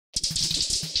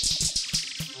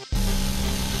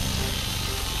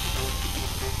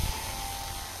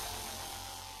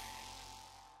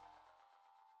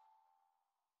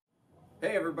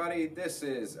Hey everybody, this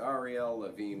is Ariel,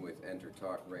 Levine with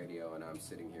EnterTalk Radio, and I'm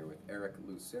sitting here with Eric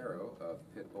Lucero of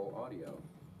Pitbull Audio.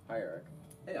 Hi Eric.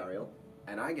 Hey Ariel.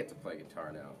 And I get to play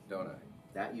guitar now, don't I?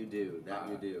 That you do,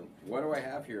 you do. What do I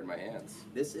have here in my hands?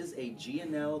 This is a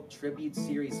G&L Tribute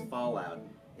Series Fallout.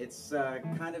 It's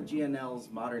kind of G&L's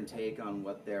modern take on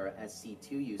what their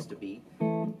SC2 used to be.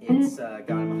 It's got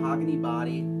a mahogany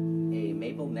body, a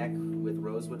maple neck with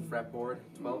rosewood fretboard,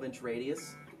 12-inch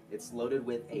radius. It's loaded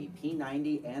with a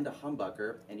P90 and a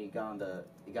humbucker, and you got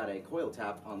a coil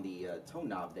tap on the tone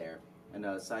knob there. And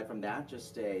aside from that,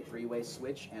 just a three-way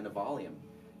switch and a volume.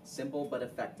 Simple but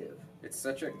effective. It's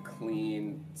such a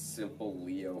clean, simple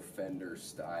Leo Fender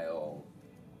style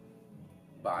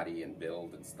body and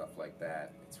build and stuff like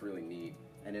that. It's really neat.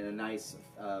 And in a nice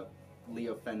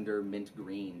Leo Fender mint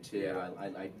green too. Yeah.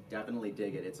 I definitely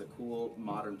dig it. It's a cool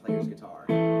modern player's guitar.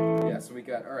 Yeah, so we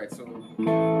got, alright, so what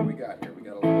do we got here? We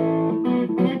got a little,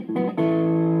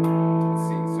 let's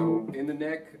see, so in the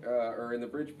neck, or in the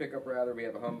bridge pickup rather, we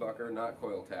have a humbucker, not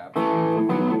coil tap.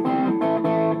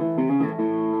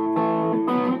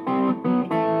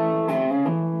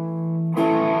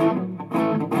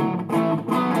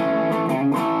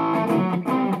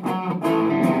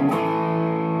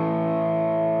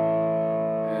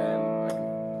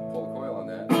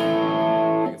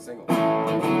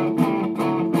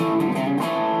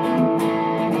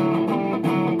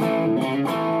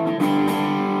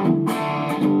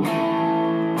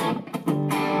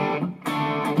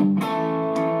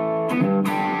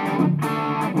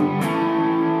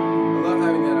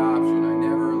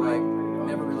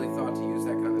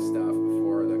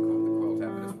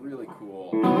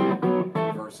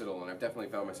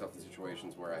 Definitely found myself in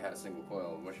situations where I had a single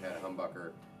coil and wish I had a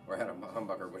humbucker, or I had a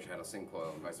humbucker wish I had a single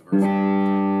coil, and vice versa.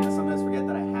 I sometimes forget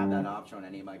that I have that option on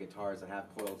any of my guitars that have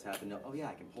coil tap and know, oh yeah,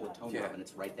 I can pull a tone knob and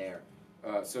it's right there.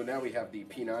 So now we have the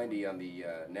P90 on the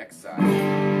neck side.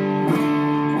 And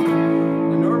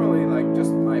normally, like,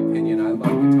 just my opinion, I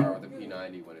love guitar with a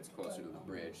P90 when it's closer to the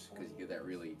bridge, because you get that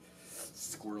really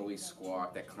squirrely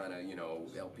squawk, that kind of, you know,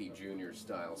 LP Junior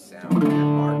style sound. That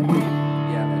bark.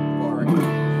 Yeah, that bark.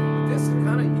 This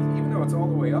kind of, even though it's all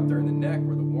the way up there in the neck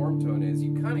where the warm tone is,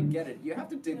 you kind of get it. You have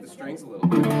to dig the strings a little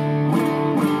bit.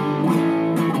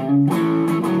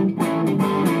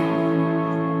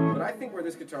 But I think where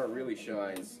this guitar really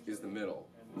shines is the middle.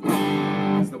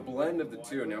 It's the blend of the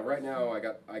two. Now, right now, I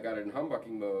got it in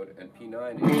humbucking mode and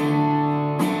P90.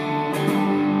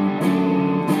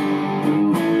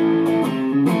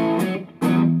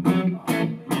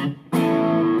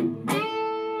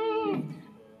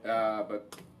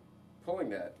 But pulling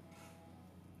that,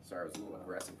 sorry I was a little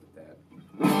aggressive with that,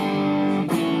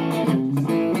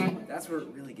 that's where it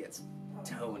really gets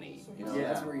tony, you know,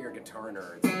 that's where your guitar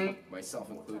nerds, myself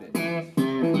included,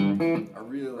 are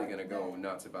really going to go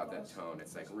nuts about that tone.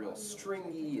 It's like real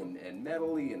stringy and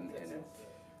metally and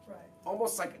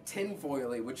almost like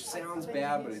tinfoily, which sounds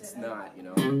bad, but it's not, you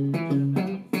know.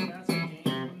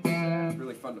 It's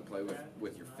really fun to play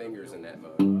with your fingers in that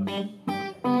mode.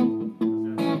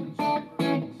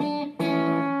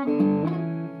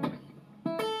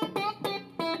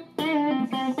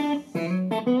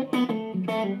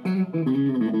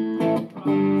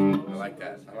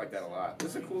 I like that a lot.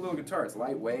 This is a cool little guitar. It's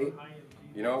lightweight.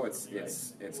 You know, it's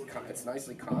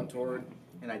nicely contoured.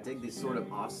 And I dig this sort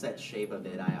of offset shape of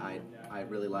it. I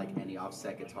really like any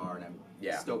offset guitar, and I'm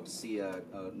stoked to see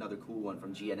another cool one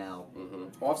from G&L.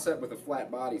 Offset with a flat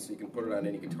body, so you can put it on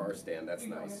any guitar stand. That's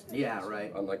nice. Yeah,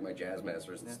 right. Unlike my Jazz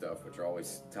Masters and stuff, which are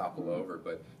always topple over.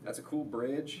 But that's a cool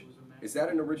bridge. Is that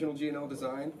an original G&L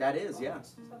design? That is, yeah.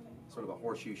 Sort of a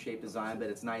horseshoe-shaped design, but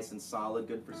it's nice and solid,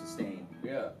 good for sustain.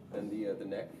 Yeah, and the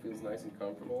neck feels nice and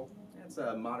comfortable. It's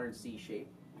a modern C shape.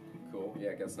 Cool. Yeah,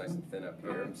 it gets nice and thin up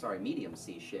here. I'm sorry, medium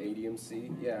C shape. Medium C.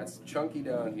 Yeah, it's chunky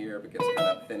down here, but gets kind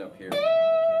of thin up here.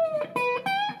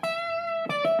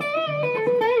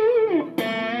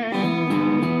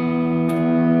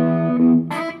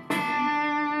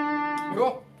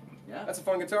 Cool. Yeah. That's a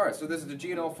fun guitar. So this is the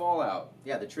G&L Fallout.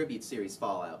 Yeah, the Tribute Series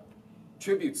Fallout.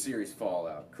 Tribute Series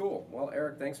Fallout. Cool. Well,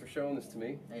 Eric, thanks for showing this to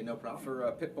me. Hey, no problem. For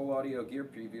Pitbull Audio Gear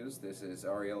Previews, this is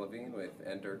Ariel Levine with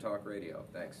EnterTalk Radio.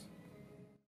 Thanks.